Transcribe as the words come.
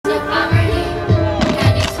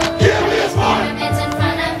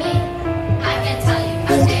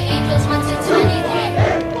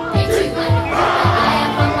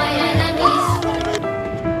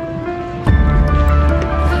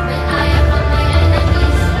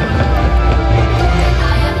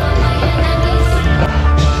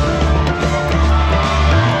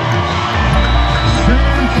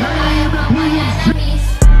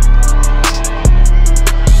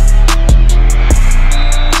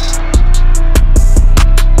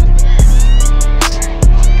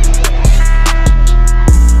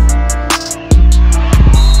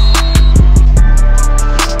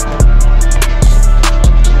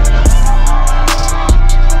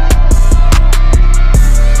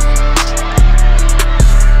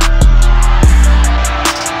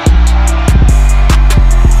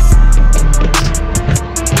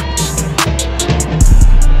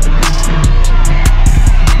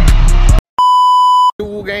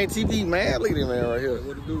WooGang TV, man. Look at this man right here.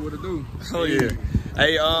 What it do, what it do? Oh, yeah.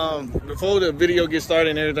 Hey, before the video gets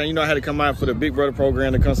started and everything, you know I had to come out for the Big Brother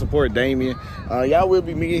program to come support Damien. Y'all will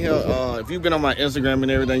be meeting him. If you've been on my Instagram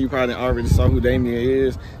and everything, you probably already saw who Damien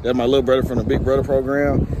is. That's my little brother from the Big Brother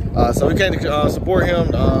program. So we came to support him.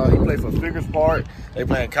 He played for Figures Park. They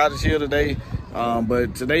playing Cottage Hill today.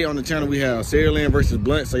 But today on the channel we have Saraland versus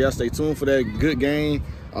Blount, so y'all stay tuned for that good game.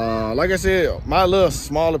 Like I said, my little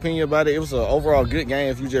small opinion about it, it was an overall good game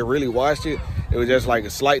if you just really watched it. It was just like a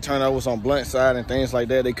slight turnovers on Blount's side and things like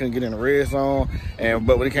that. They couldn't get in the red zone.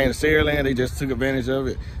 But when it came to Saraland, they just took advantage of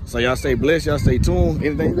it. So y'all stay blessed, y'all stay tuned.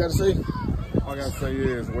 Anything you got to say? All I got to say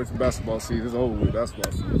is, wait till basketball season. It's over with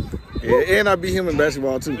basketball season. Yeah, and I beat him in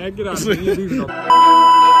basketball too. Man, get out of here.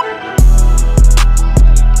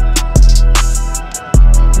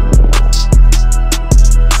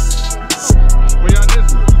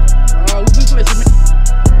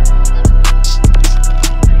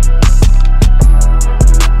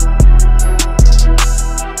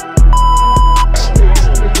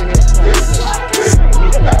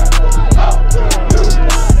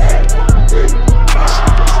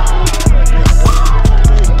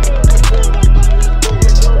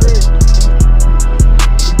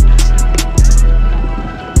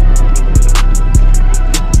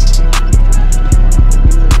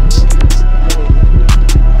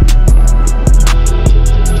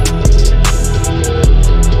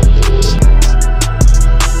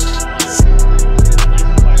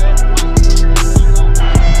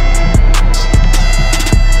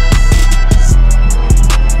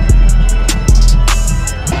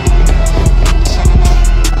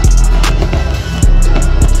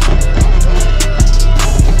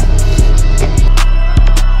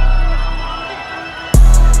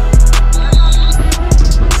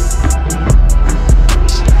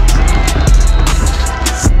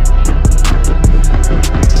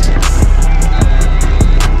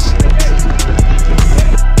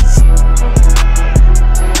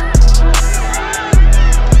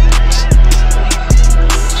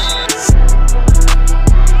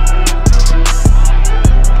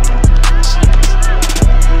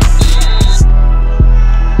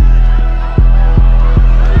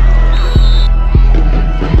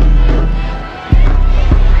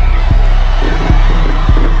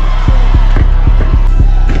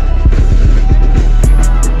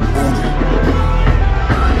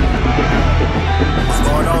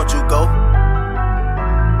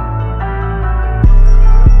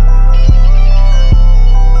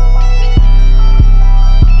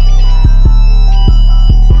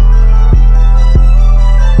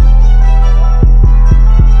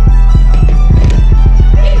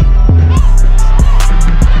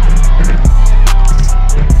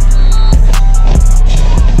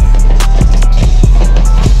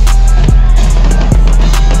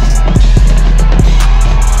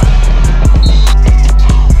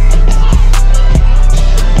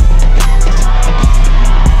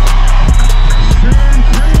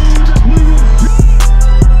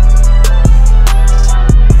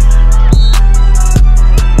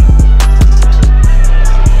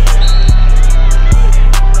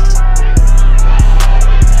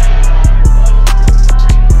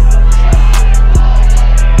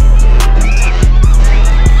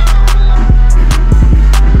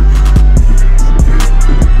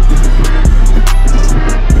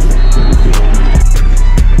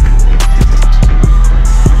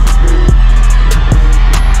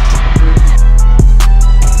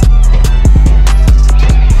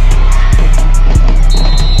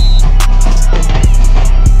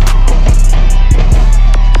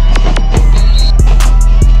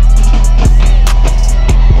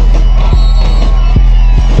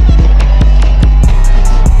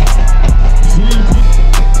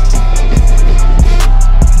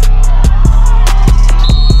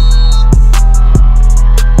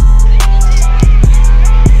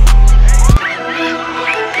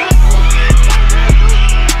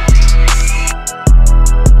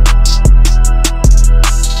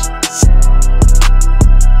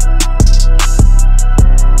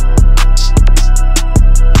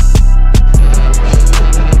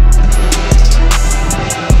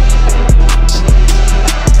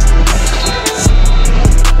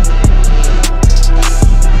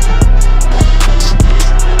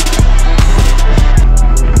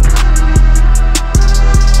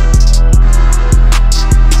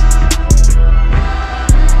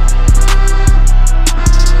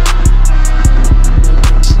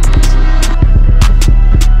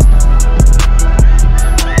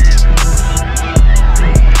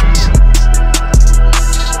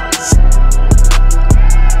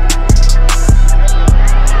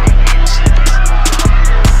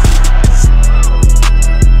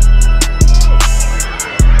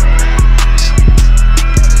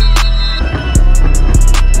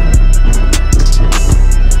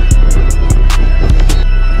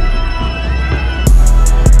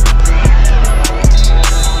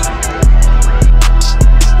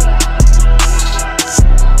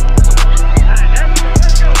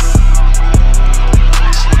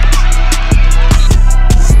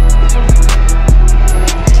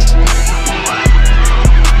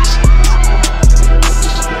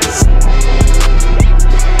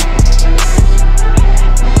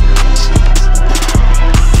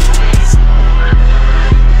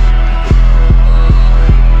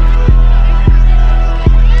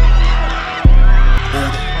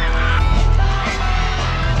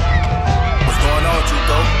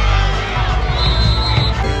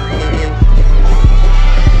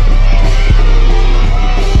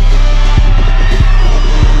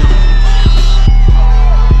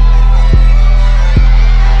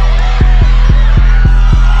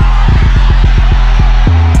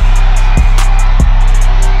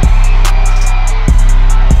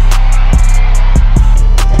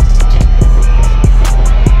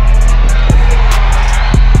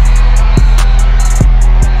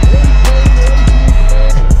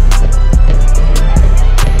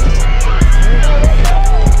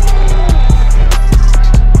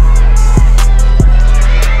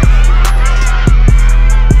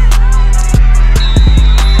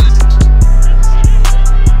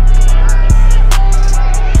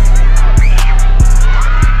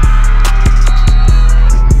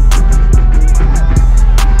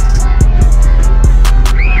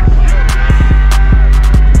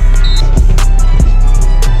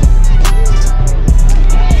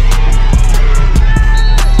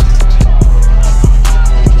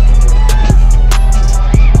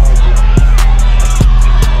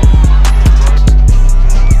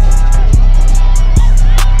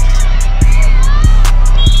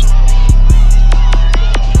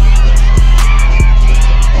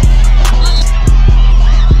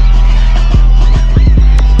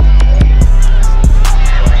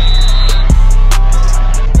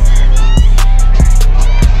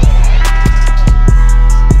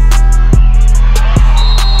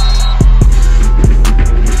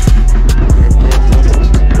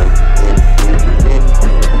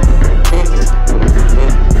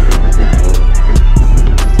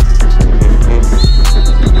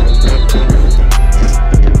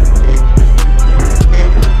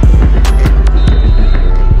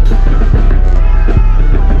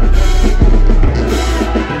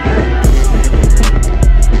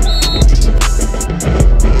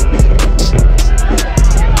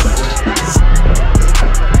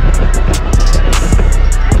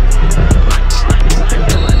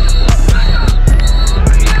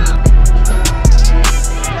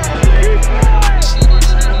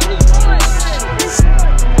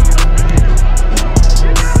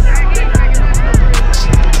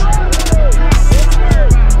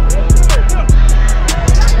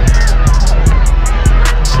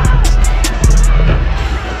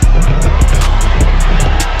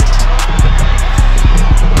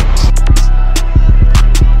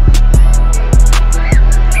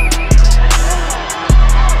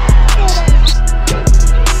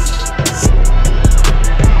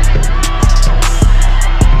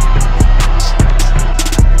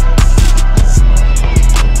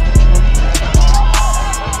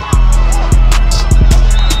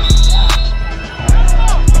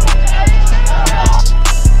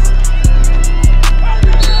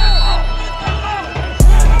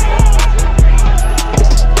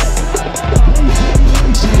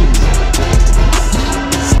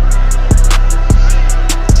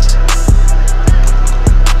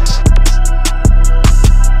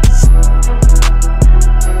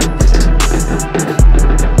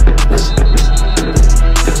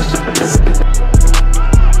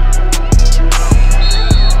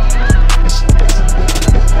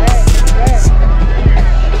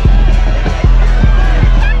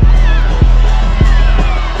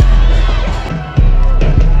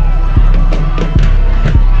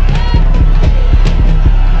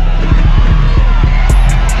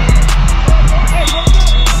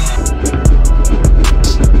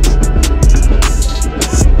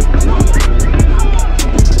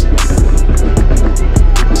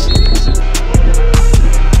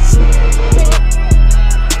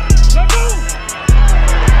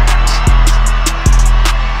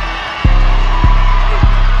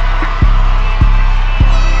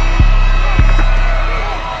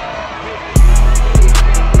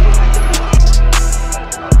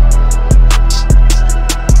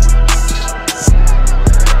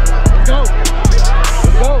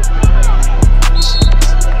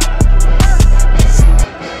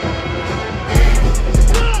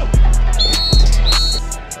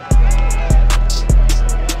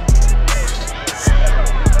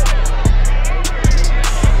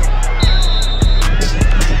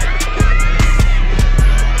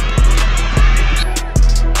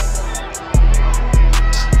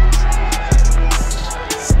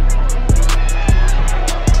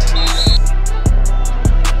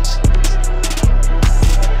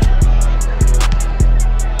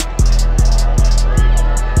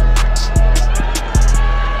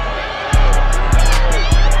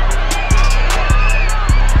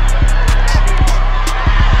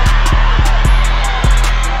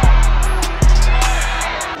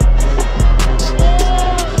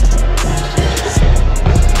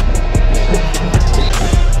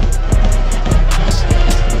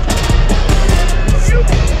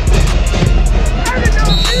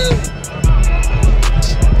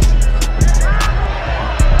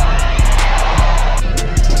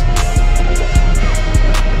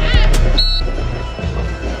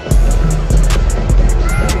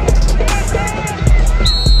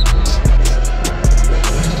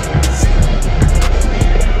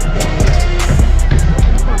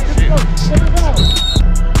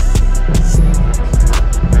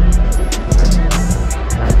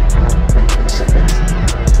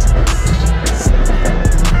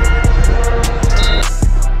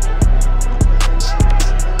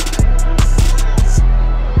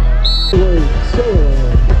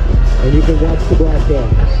 watch the broadcast.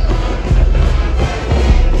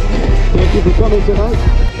 Thank you for coming tonight,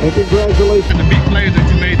 and congratulations. The big plays that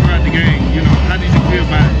you made throughout the game, you know, how did you feel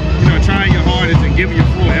about, you know, trying your hardest and giving your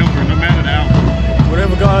full effort, no matter the outcome?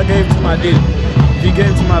 Whatever God gave to me, I did it. If He gave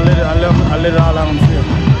it to me, I let it all out on the field.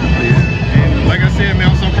 Yeah. And like I said, man,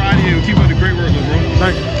 I'm so proud of you. Keep up the great work, bro.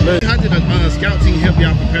 Thank you. How did the scout team help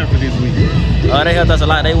y'all prepare for this week? They helped us a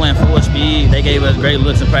lot. They went full speed. They gave us great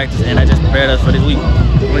looks in practice, and they just prepared us for this week.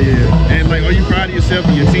 Oh yeah. And like, are you proud of yourself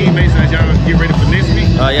and your teammates as y'all get ready for next week?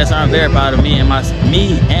 Yes, sir, I'm very proud of me and my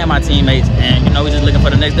teammates, and you know, we're just looking for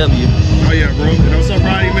the next W. Oh yeah, bro. And I'm so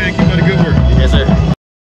proud of you, man. Keep up the good work. Yes, sir.